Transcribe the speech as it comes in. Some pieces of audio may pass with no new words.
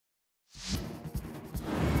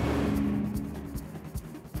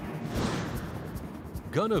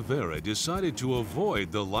Gunnevera decided to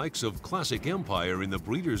avoid the likes of Classic Empire in the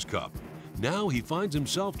Breeders' Cup. Now he finds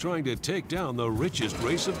himself trying to take down the richest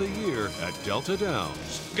race of the year at Delta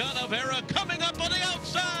Downs. Gunnevera coming up on the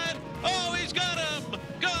outside. Oh, he's got him.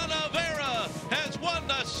 Gunnevera has won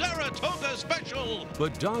the Saratoga Special.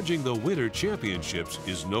 But dodging the Winter Championships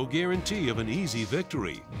is no guarantee of an easy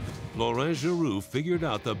victory. Laurent Giroux figured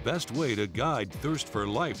out the best way to guide Thirst for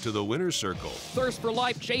Life to the winner's circle. Thirst for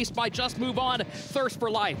Life chased by Just Move On. Thirst for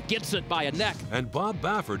Life gets it by a neck. And Bob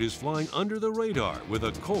Baffert is flying under the radar with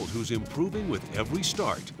a colt who's improving with every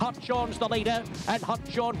start. Hot Sean's the leader, and Hot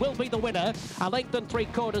Sean will be the winner. A length and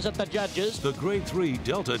 3/4 at the judges. The Grade 3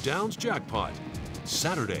 Delta Downs Jackpot,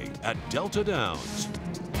 Saturday at Delta Downs.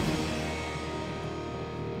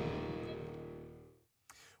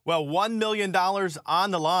 Well, $1 million on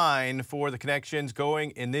the line for the connections going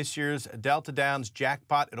in this year's Delta Downs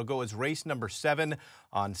Jackpot. It'll go as race number 7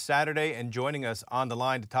 on Saturday. And joining us on the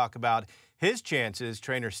line to talk about his chances,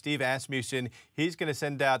 trainer Steve Asmussen. He's going to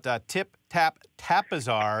send out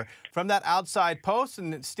Tapizar from that outside post.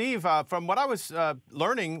 And Steve, from what I was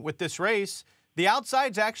learning with this race, the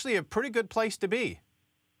outside's actually a pretty good place to be.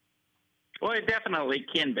 Well, it definitely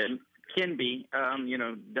can be.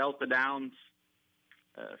 Delta Downs,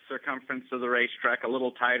 circumference of the racetrack a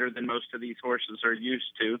little tighter than most of these horses are used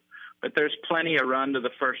to, but there's plenty of run to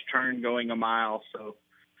the first turn going a mile, so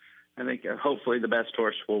I think hopefully the best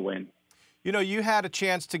horse will win. You know, you had a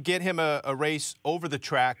chance to get him a race over the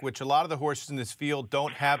track, which a lot of the horses in this field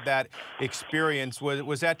don't have that experience.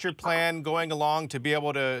 Was that your plan going along, to be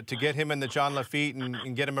able to get him in the John Lafitte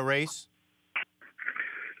and get him a race?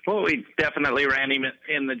 Well, we definitely ran him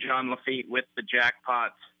in the John Lafitte with the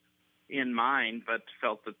Jackpots in mind, but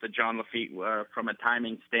felt that the John Lafitte, from a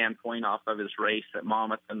timing standpoint, off of his race at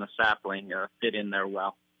Monmouth and the Sapling, fit in there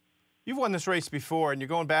well. You've won this race before, and you're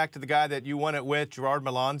going back to the guy that you won it with, Gerard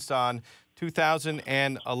Melanson,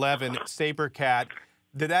 2011 Saber Cat.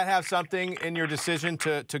 Did that have something in your decision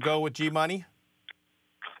to go with G-Money?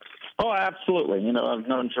 Oh, absolutely. You know, I've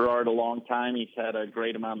known Gerard a long time. He's had a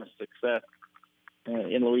great amount of success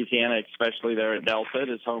in Louisiana, especially there at Delta, at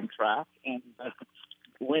his home track, and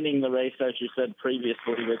winning the race, as you said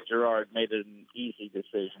previously, with Gerard made it an easy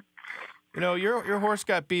decision. You know, your horse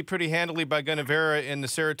got beat pretty handily by Gunnevera in the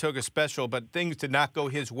Saratoga Special, but things did not go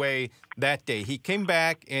his way that day. He came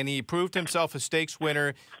back and he proved himself a stakes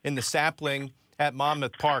winner in the Sapling at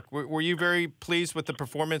Monmouth Park. Were you very pleased with the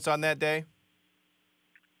performance on that day?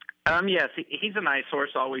 Yes, he's a nice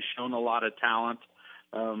horse, always shown a lot of talent.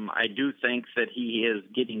 I do think that he is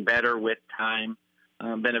getting better with time.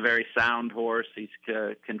 Been a very sound horse. He's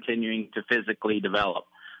continuing to physically develop.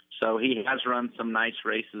 So he has run some nice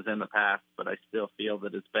races in the past, but I still feel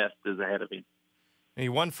that his best is ahead of him. And he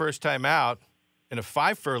won first time out in a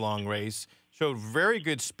 5-furlong race, showed very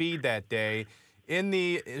good speed that day. In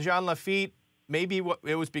the Jean Lafitte, maybe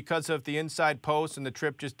it was because of the inside post and the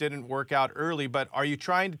trip just didn't work out early, but are you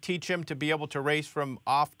trying to teach him to be able to race from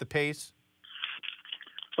off the pace?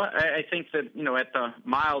 Well, I think that, you know, at the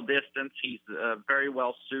mile distance, he's very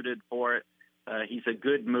well suited for it. He's a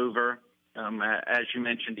good mover. As you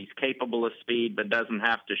mentioned, he's capable of speed, but doesn't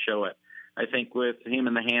have to show it. I think with him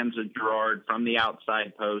in the hands of Gerard from the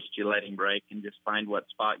outside post, you let him break and just find what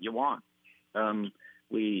spot you want.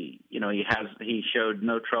 He showed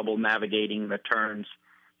no trouble navigating the turns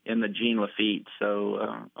in the Jean Lafitte.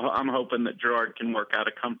 So I'm hoping that Gerard can work out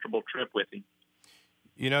a comfortable trip with him.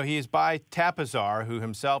 You know, he is by Tapizar, who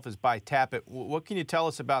himself is by Tapit. What can you tell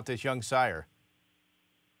us about this young sire?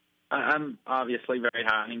 I'm obviously very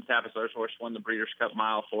high. I mean, Tapizar's horse won the Breeders' Cup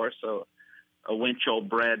Mile for us, so a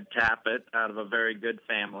Winchell-bred Tapit out of a very good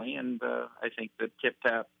family. And I think that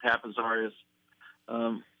Tapizar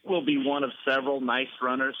will be one of several nice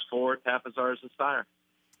runners for Tapizar as a sire.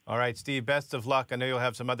 All right, Steve, best of luck. I know you'll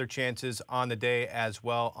have some other chances on the day as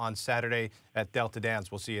well on Saturday at Delta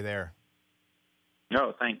Downs. We'll see you there.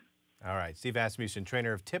 No, thanks. All right, Steve Asmussen,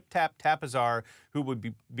 trainer of Tapizar, who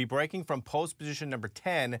would be breaking from post position number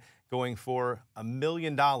 10, going for $1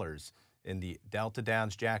 million in the Delta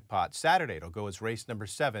Downs Jackpot. Saturday, it'll go as race number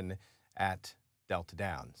 7 at Delta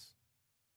Downs.